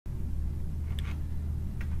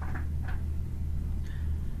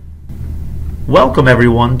Welcome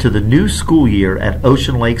everyone to the new school year at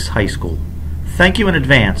Ocean Lakes High School. Thank you in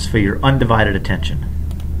advance for your undivided attention.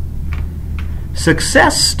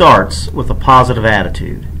 Success starts with a positive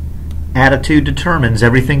attitude. Attitude determines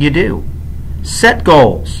everything you do. Set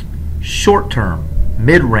goals, short-term,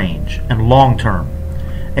 mid-range, and long-term.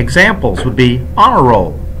 Examples would be honor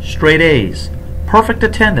roll, straight A's, perfect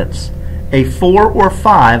attendance, a 4 or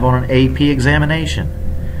 5 on an AP examination.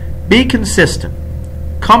 Be consistent.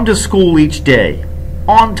 Come to school each day,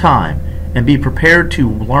 on time, and be prepared to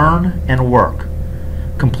learn and work.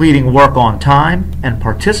 Completing work on time and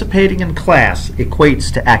participating in class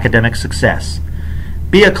equates to academic success.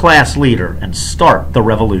 Be a class leader and start the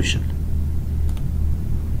revolution.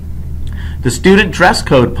 The student dress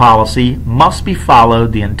code policy must be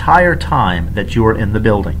followed the entire time that you are in the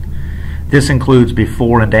building. This includes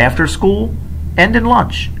before and after school and in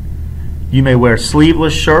lunch. You may wear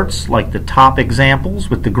sleeveless shirts like the top examples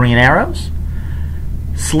with the green arrows.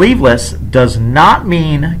 Sleeveless does not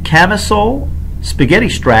mean camisole, spaghetti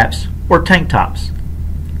straps, or tank tops.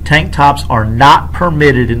 Tank tops are not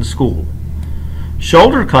permitted in school.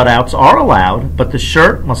 Shoulder cutouts are allowed, but the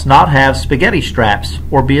shirt must not have spaghetti straps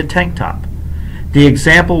or be a tank top. The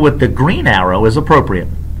example with the green arrow is appropriate.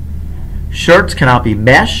 Shirts cannot be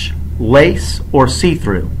mesh, lace, or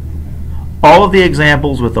see-through. All of the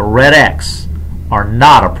examples with a red X are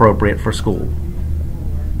not appropriate for school.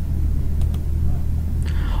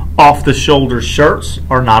 Off-the-shoulder shirts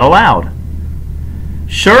are not allowed.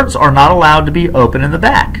 Shirts are not allowed to be open in the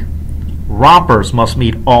back. Rompers must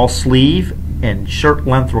meet all sleeve and shirt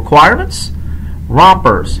length requirements.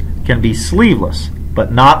 Rompers can be sleeveless,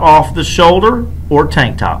 but not off the shoulder or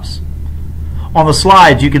tank tops. On the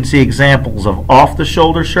slides, you can see examples of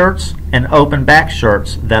off-the-shoulder shirts and open back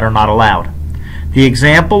shirts that are not allowed. The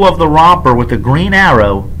example of the romper with the green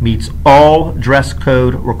arrow meets all dress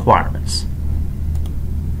code requirements.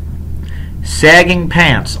 Sagging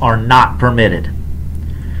pants are not permitted.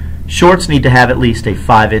 Shorts need to have at least a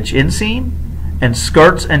 5-inch inseam, and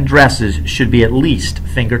skirts and dresses should be at least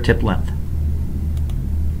fingertip length.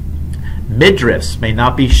 Midriffs may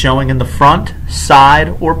not be showing in the front,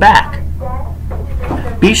 side, or back.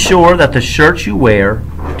 Be sure that the shirts you wear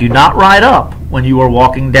do not ride up when you are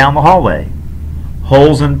walking down the hallway.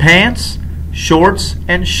 Holes in pants, shorts,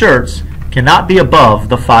 and shirts cannot be above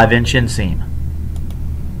the 5-inch inseam.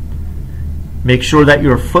 Make sure that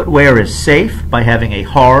your footwear is safe by having a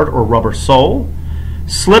hard or rubber sole.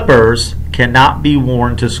 Slippers cannot be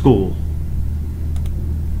worn to school.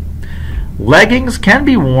 Leggings can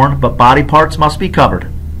be worn, but body parts must be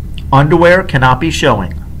covered. Underwear cannot be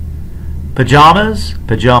showing. Pajamas,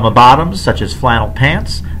 pajama bottoms such as flannel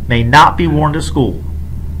pants, may not be worn to school.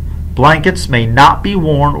 Blankets may not be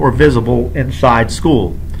worn or visible inside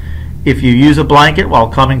school. If you use a blanket while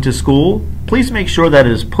coming to school, please make sure that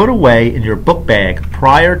it is put away in your book bag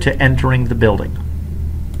prior to entering the building.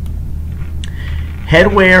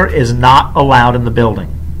 Headwear is not allowed in the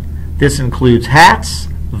building. This includes hats,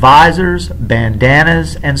 visors,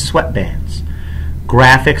 bandanas, and sweatbands.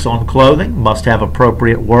 Graphics on clothing must have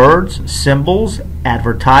appropriate words, symbols,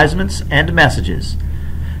 advertisements, and messages.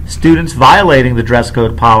 Students violating the dress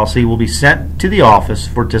code policy will be sent to the office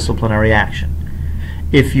for disciplinary action.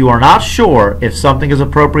 If you are not sure if something is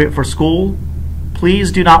appropriate for school, please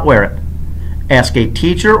do not wear it. Ask a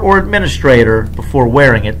teacher or administrator before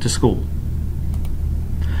wearing it to school.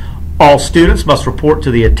 All students must report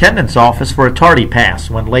to the attendance office for a tardy pass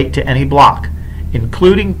when late to any block,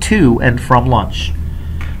 including to and from lunch.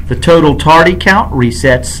 The total tardy count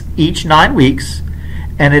resets each 9 weeks,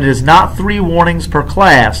 and it is not 3 warnings per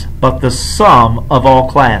class, but the sum of all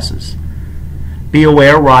classes. Be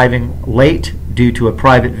aware arriving late due to a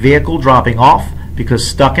private vehicle dropping off because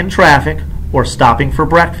stuck in traffic or stopping for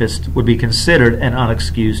breakfast would be considered an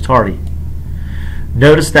unexcused tardy.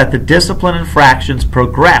 Notice that the discipline infractions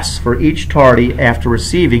progress for each tardy after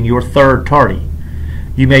receiving your 3rd tardy.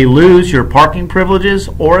 You may lose your parking privileges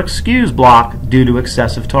or excuse block due to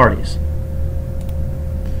excessive tardies.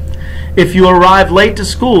 If you arrive late to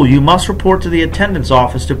school, you must report to the attendance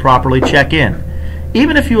office to properly check in.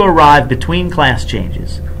 Even if you arrive between class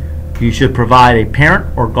changes, you should provide a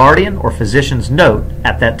parent or guardian or physician's note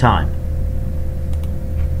at that time.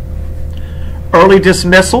 Early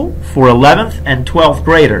dismissal for 11th and 12th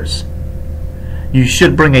graders. You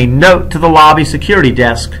should bring a note to the lobby security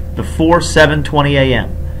desk before 7:20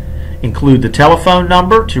 a.m. Include the telephone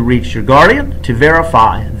number to reach your guardian to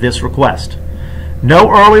verify this request.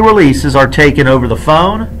 No early releases are taken over the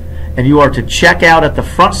phone, and you are to check out at the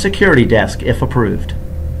front security desk if approved.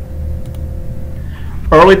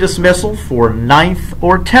 Early dismissal for 9th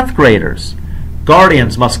or 10th graders.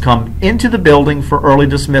 Guardians must come into the building for early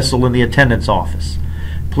dismissal in the attendance office.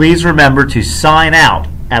 Please remember to sign out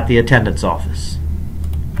at the attendance office.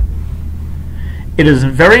 It is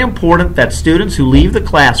very important that students who leave the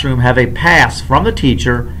classroom have a pass from the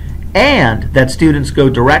teacher and that students go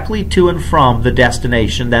directly to and from the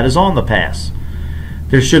destination that is on the pass.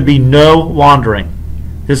 There should be no wandering.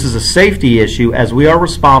 This is a safety issue as we are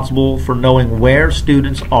responsible for knowing where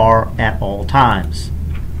students are at all times.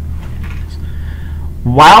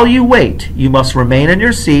 While you wait, you must remain in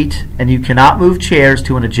your seat and you cannot move chairs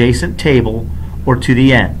to an adjacent table or to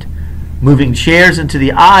the end. Moving chairs into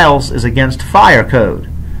the aisles is against fire code.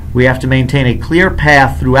 We have to maintain a clear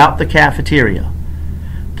path throughout the cafeteria.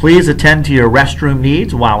 Please attend to your restroom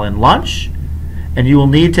needs while in lunch, and you will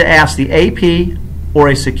need to ask the AP or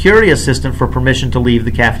a security assistant for permission to leave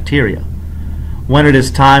the cafeteria. When it is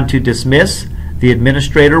time to dismiss, the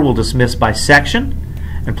administrator will dismiss by section,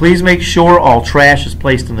 and please make sure all trash is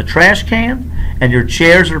placed in the trash can and your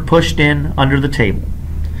chairs are pushed in under the table.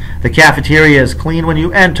 The cafeteria is clean when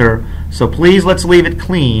you enter, so please let's leave it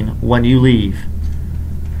clean when you leave.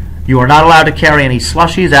 You are not allowed to carry any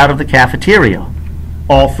slushies out of the cafeteria.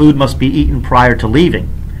 All food must be eaten prior to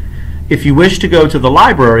leaving. If you wish to go to the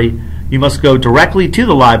library, you must go directly to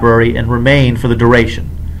the library and remain for the duration.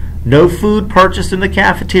 No food purchased in the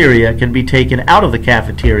cafeteria can be taken out of the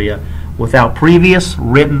cafeteria without previous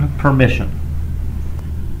written permission.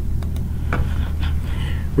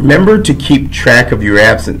 Remember to keep track of your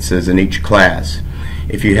absences in each class.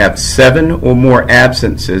 If you have 7 or more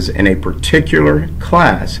absences in a particular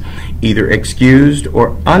class, either excused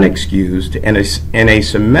or unexcused in a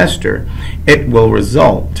semester, it will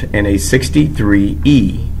result in a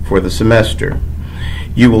 63E for the semester.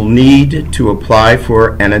 You will need to apply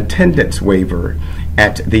for an attendance waiver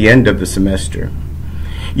at the end of the semester.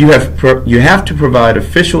 You have to provide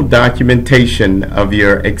official documentation of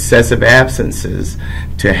your excessive absences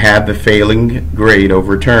to have the failing grade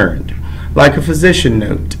overturned, like a physician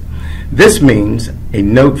note. This means a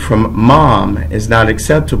note from mom is not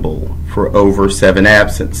acceptable for over 7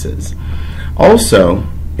 absences. Also,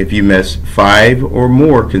 if you miss 5 or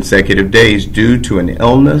more consecutive days due to an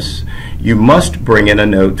illness, you must bring in a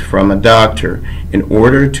note from a doctor in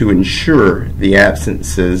order to ensure the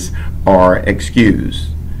absences are excused.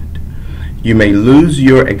 You may lose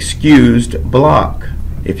your excused block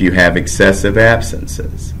if you have excessive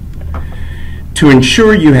absences. To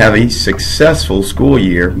ensure you have a successful school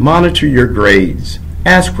year, monitor your grades,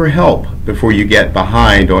 ask for help before you get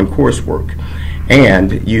behind on coursework,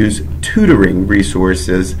 and use tutoring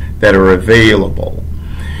resources that are available.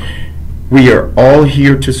 We are all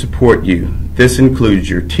here to support you. This includes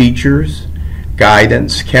your teachers,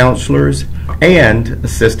 guidance counselors, and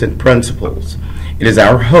assistant principals. It is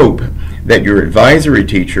our hope that your advisory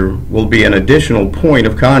teacher will be an additional point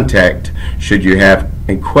of contact should you have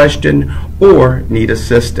a question or need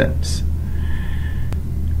assistance.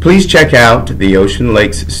 Please check out the Ocean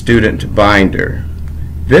Lakes Student Binder.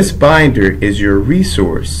 This binder is your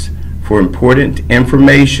resource for important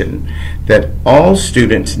information that all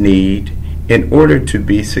students need in order to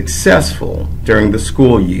be successful during the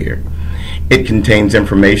school year. It contains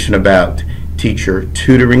information about teacher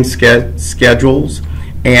tutoring schedules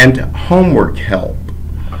and homework help,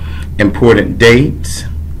 important dates,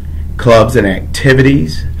 clubs and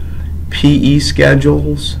activities, PE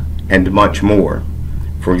schedules, and much more.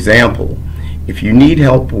 For example, if you need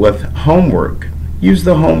help with homework, use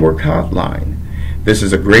the homework hotline. This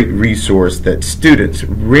is a great resource that students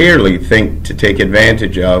rarely think to take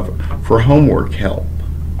advantage of for homework help.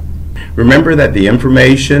 Remember that the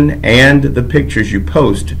information and the pictures you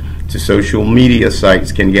post to social media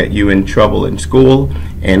sites can get you in trouble in school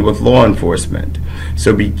and with law enforcement.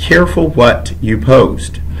 So be careful what you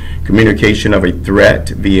post. Communication of a threat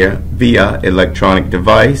via electronic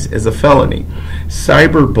device is a felony.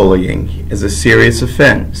 Cyberbullying is a serious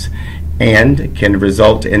offense and can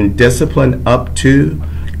result in discipline up to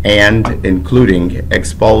and including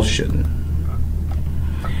expulsion.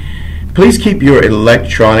 Please keep your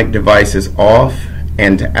electronic devices off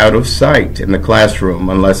and out of sight in the classroom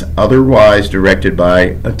unless otherwise directed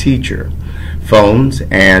by a teacher. Phones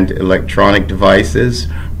and electronic devices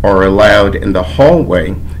are allowed in the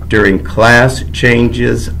hallway during class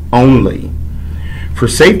changes only. For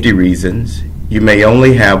safety reasons, you may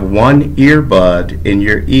only have one earbud in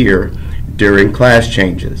your ear during class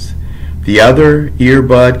changes. The other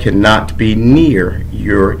earbud cannot be near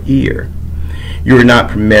your ear. You are not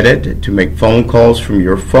permitted to make phone calls from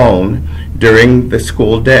your phone during the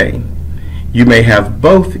school day. You may have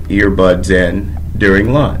both earbuds in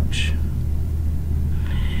during lunch.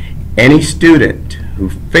 Any student who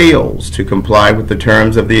fails to comply with the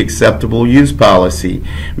terms of the acceptable use policy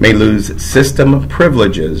may lose system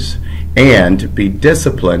privileges and be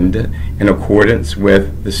disciplined in accordance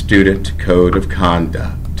with the Student Code of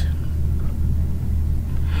Conduct.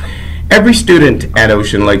 Every student at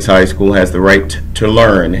Ocean Lakes High School has the right to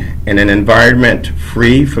learn in an environment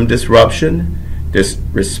free from disruption,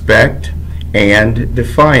 disrespect, and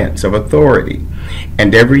defiance of authority,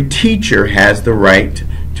 and every teacher has the right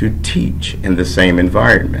to teach in the same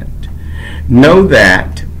environment. Know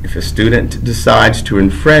that if a student decides to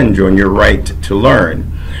infringe on your right to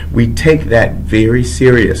learn, we take that very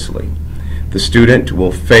seriously. The student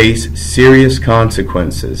will face serious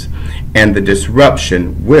consequences, and the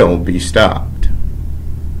disruption will be stopped.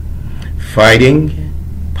 Fighting,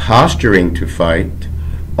 posturing to fight,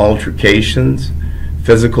 altercations,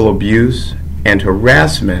 physical abuse, and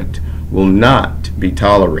harassment will not be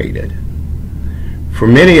tolerated. For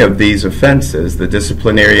many of these offenses, the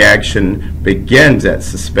disciplinary action begins at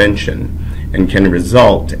suspension and can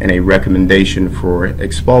result in a recommendation for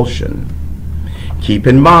expulsion. Keep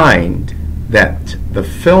in mind that the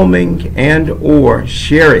filming and/or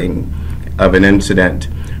sharing of an incident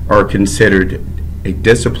are considered a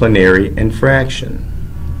disciplinary infraction.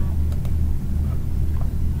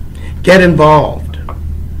 Get involved.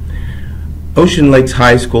 Ocean Lakes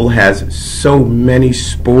High School has so many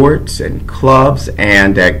sports and clubs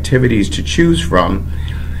and activities to choose from.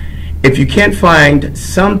 If you can't find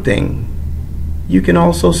something, you can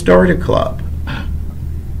also start a club.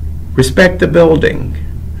 Respect the building,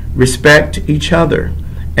 respect each other,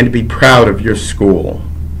 and be proud of your school.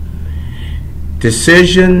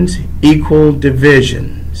 Decisions equal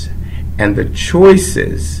divisions, and the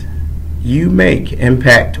choices you make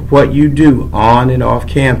impact what you do on and off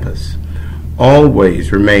campus.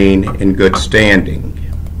 Always remain in good standing.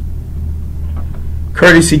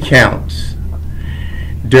 Courtesy counts.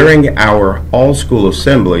 During our all-school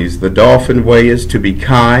assemblies, the Dolphin way is to be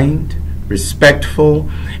kind, respectful,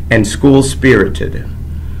 and school-spirited.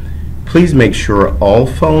 Please make sure all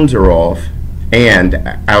phones are off and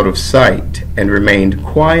out of sight and remain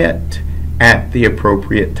quiet at the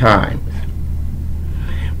appropriate time.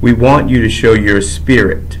 We want you to show your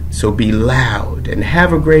spirit, so be loud and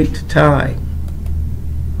have a great time.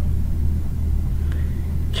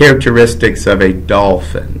 Characteristics of a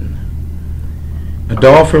dolphin. A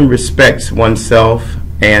dolphin respects oneself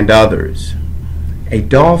and others. A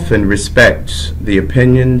dolphin respects the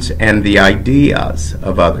opinions and the ideas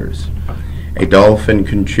of others. A dolphin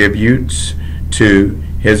contributes to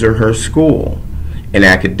his or her school in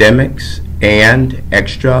academics and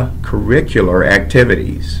extracurricular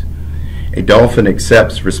activities. A dolphin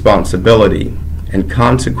accepts responsibility and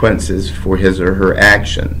consequences for his or her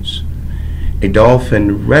actions. A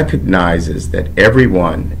dolphin recognizes that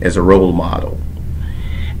everyone is a role model.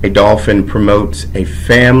 A dolphin promotes a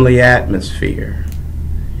family atmosphere.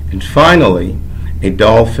 And finally, a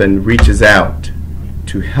dolphin reaches out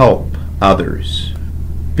to help others.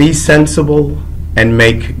 Be sensible and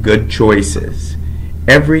make good choices.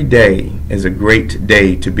 Every day is a great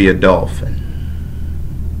day to be a dolphin.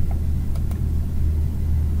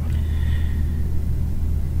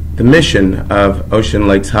 The mission of Ocean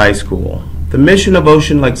Lakes High School. The mission of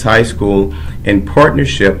Ocean Lakes High School, in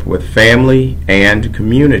partnership with family and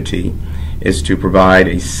community, is to provide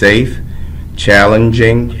a safe,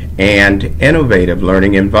 challenging, and innovative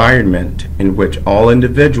learning environment in which all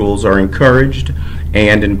individuals are encouraged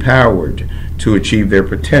and empowered to achieve their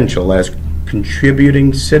potential as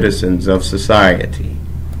contributing citizens of society.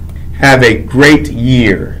 Have a great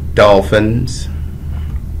year, Dolphins.